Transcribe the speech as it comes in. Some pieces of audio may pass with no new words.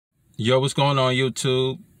Yo, what's going on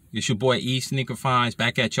YouTube? It's your boy E Sneaker Finds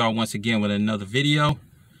back at y'all once again with another video.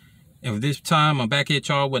 And this time I'm back at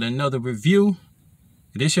y'all with another review.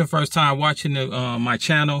 If this is your first time watching my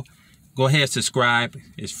channel, go ahead and subscribe.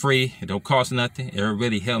 It's free. It don't cost nothing. It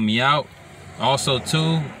really helped me out. Also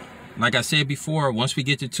too, like I said before, once we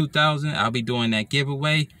get to 2,000, I'll be doing that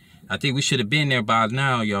giveaway. I think we should have been there by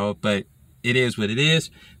now, y'all, but it is what it is.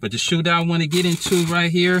 But the shoe that I want to get into right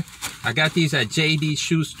here, I got these at JD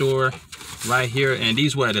Shoe Store right here, and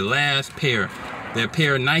these were the last pair. They're a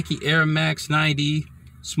pair of Nike Air Max 90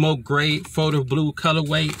 smoke gray photo blue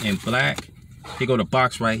colorway and black. Here go the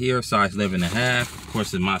box right here, size 11.5. Of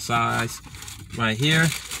course, it's my size right here.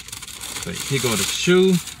 But here go the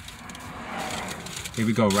shoe. Here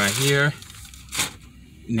we go right here.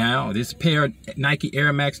 Now this pair of Nike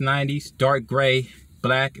Air Max 90s, dark gray,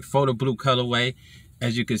 black, photo blue colorway.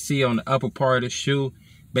 As you can see on the upper part of the shoe,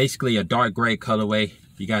 basically a dark gray colorway.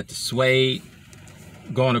 You got the suede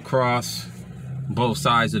going across both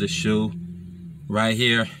sides of the shoe. Right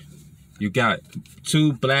here, you got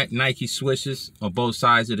two black Nike swishes on both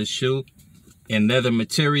sides of the shoe in leather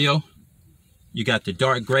material. You got the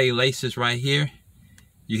dark gray laces right here.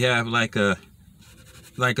 You have like a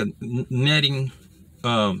netting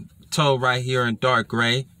toe right here in dark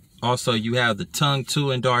gray. Also, you have the tongue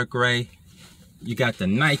too in dark gray. You got the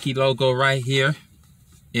Nike logo right here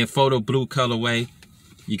in photo blue colorway.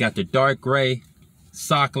 You got the dark gray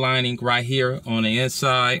sock lining right here on the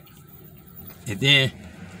inside. And then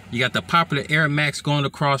you got the popular Air Max going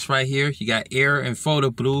across right here. You got Air and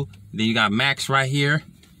photo blue. Then you got Max right here.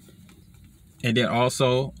 And then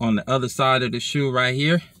also on the other side of the shoe right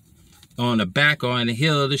here, on the back or on the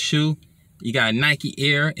heel of the shoe, you got Nike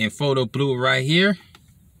Air and photo blue right here.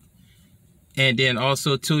 And then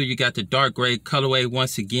also too, you got the dark gray colorway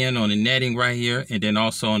once again on the netting right here, and then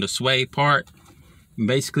also on the suede part.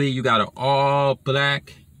 Basically, you got an all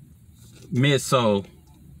black midsole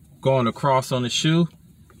going across on the shoe,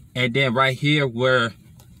 and then right here where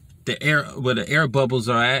the air bubbles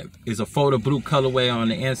are at is a photo blue colorway on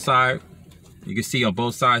the inside. You can see on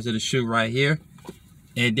both sides of the shoe right here.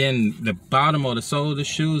 And then the bottom of the sole of the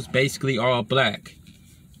shoe is basically all black.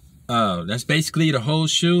 That's basically the whole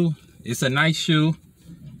shoe. It's a nice shoe.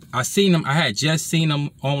 I had just seen them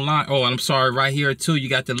online. Oh, I'm sorry, right here too, you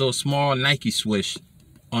got the little small Nike swish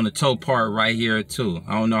on the toe part right here too.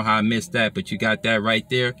 I don't know how I missed that, but you got that right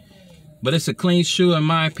there. But it's a clean shoe in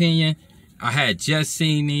my opinion. I had just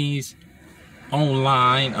seen these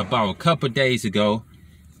online about a couple days ago.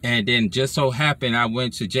 And then just so happened I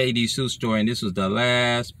went to JD Shoe Store, and this was the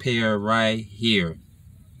last pair right here.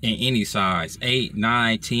 In any size, 8,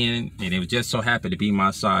 9, 10, and it just so happened to be my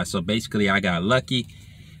size. So basically I got lucky.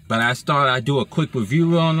 But I thought I'd do a quick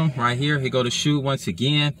review on them right here. Here go the shoe once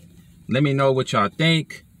again. Let me know what y'all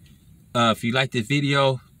think. If you like this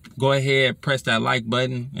video, go ahead, press that like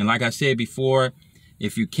button. And like I said before,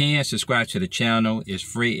 if you can, subscribe to the channel. It's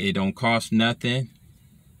free, it don't cost nothing.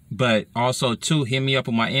 But also too, hit me up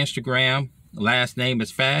on my Instagram. Last name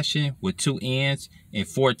is Fashion with 2 N's and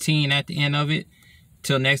 14 at the end of it.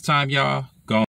 Till next time, y'all,